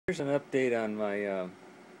Here's an update on my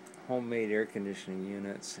homemade air conditioning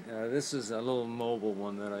units. This is a little mobile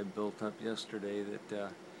one that I built up yesterday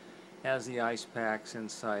that has the ice packs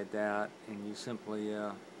inside that, and you simply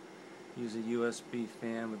use a USB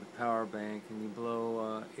fan with a power bank and you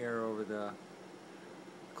blow air over the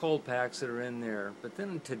cold packs that are in there. But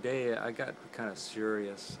then today I got kind of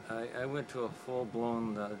serious. I went to a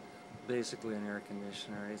full-blown, basically an air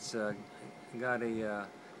conditioner. It's got a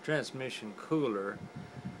transmission cooler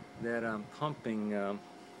that I'm pumping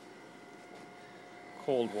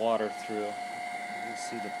cold water through. You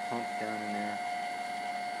see the pump down in there.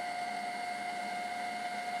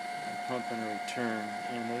 Pump and return.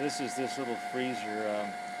 And this is this little freezer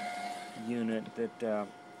unit that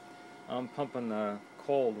I'm pumping the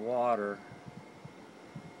cold water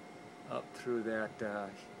up through that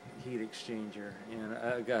heat exchanger, and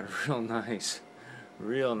I got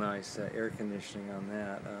real nice air conditioning on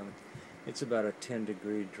that. It's about a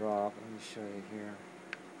 10-degree drop. Let me show you here.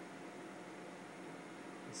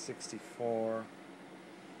 64.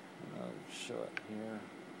 I'll show it here.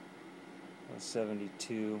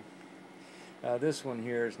 72. This one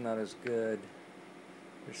here is not as good.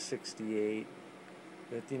 There's 68,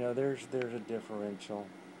 but you know there's a differential.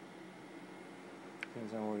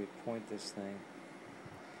 Depends on where you point this thing.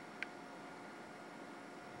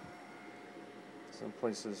 Some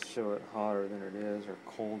places show it hotter than it is or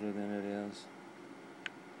colder than it is.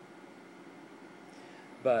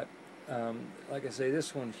 But like I say,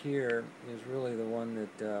 this one here is really the one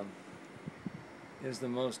that is the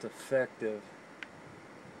most effective.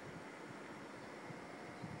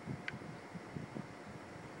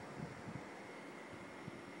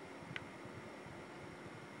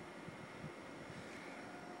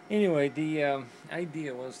 Anyway, the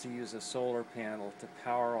idea was to use a solar panel to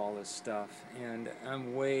power all this stuff, and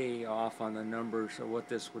I'm way off on the numbers of what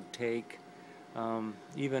this would take,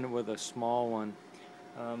 even with a small one.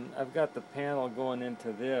 I've got the panel going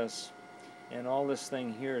into this, and all this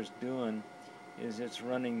thing here is doing is it's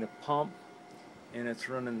running the pump and it's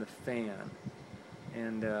running the fan,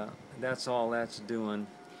 and that's all that's doing.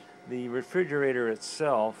 The refrigerator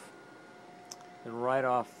itself is right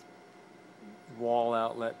off wall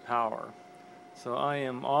outlet power, so I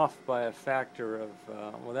am off by a factor of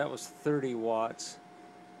well, that was 30 watts.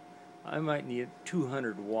 I might need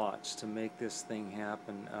 200 watts to make this thing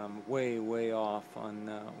happen. Way off on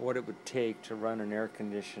what it would take to run an air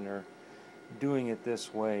conditioner doing it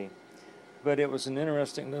this way. But it was an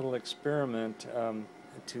interesting little experiment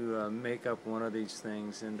to make up one of these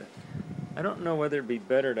things, and I don't know whether it'd be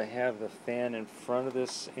better to have the fan in front of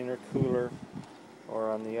this intercooler or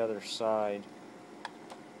on the other side.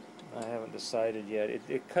 I haven't decided yet.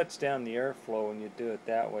 It cuts down the airflow when you do it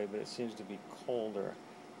that way, but it seems to be colder.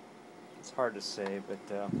 It's hard to say,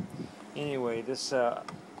 but anyway, this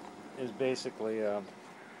is basically a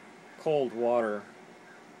cold water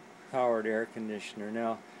powered air conditioner.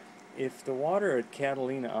 Now, if the water at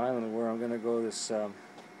Catalina Island, where I'm going to go this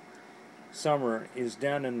summer, is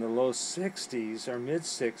down in the low 60s or mid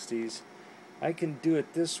 60s, I can do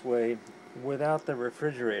it this way without the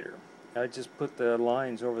refrigerator. I just put the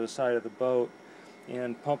lines over the side of the boat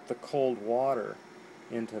and pump the cold water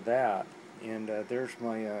into that, and there's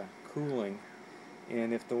my cooling.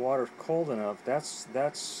 And if the water's cold enough, that's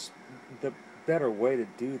the better way to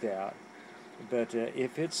do that. But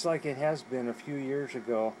if it's like it has been a few years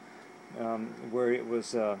ago, where it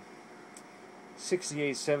was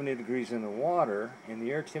 68, 70 degrees in the water and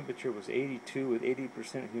the air temperature was 82 with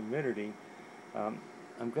 80% humidity,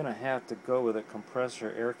 I'm going to have to go with a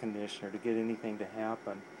compressor air conditioner to get anything to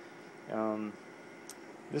happen.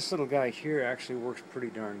 This little guy here actually works pretty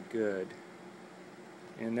darn good,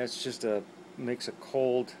 and that's just makes a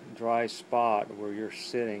cold, dry spot where you're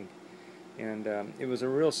sitting. And it was a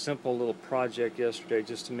real simple little project yesterday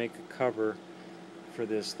just to make a cover for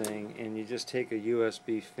this thing, and you just take a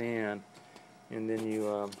USB fan and then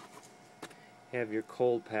you have your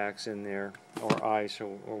cold packs in there, or ice,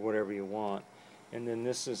 or whatever you want. And then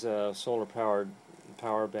this is a solar powered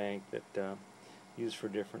power bank that used for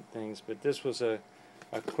different things. But this was a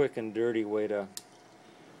quick and dirty way to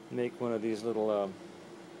make one of these little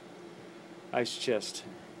ice chest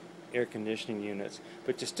air conditioning units.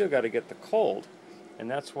 But you still got to get the cold,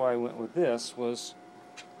 and that's why I went with this. Was,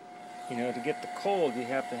 you know, to get the cold you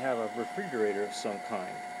have to have a refrigerator of some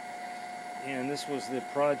kind. And this was the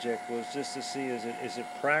project, was just to see is it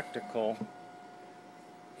practical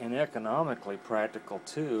and economically practical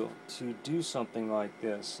too to do something like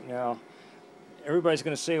this. Now, everybody's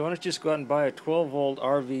going to say, why don't you just go out and buy a 12-volt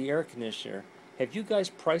RV air conditioner? Have you guys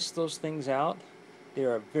priced those things out? They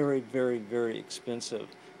are very expensive,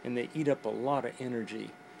 and they eat up a lot of energy.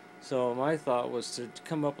 So my thought was to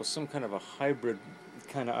come up with some kind of a hybrid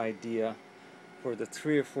kind of idea for the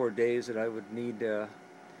 3 or 4 days that I would need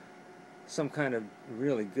some kind of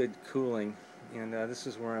really good cooling. And this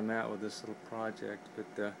is where I'm at with this little project.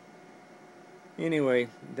 But anyway,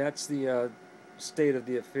 that's the state of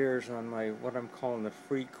the affairs on my what I'm calling the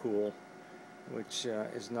free cool, which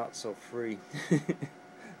is not so free.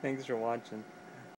 Thanks for watching.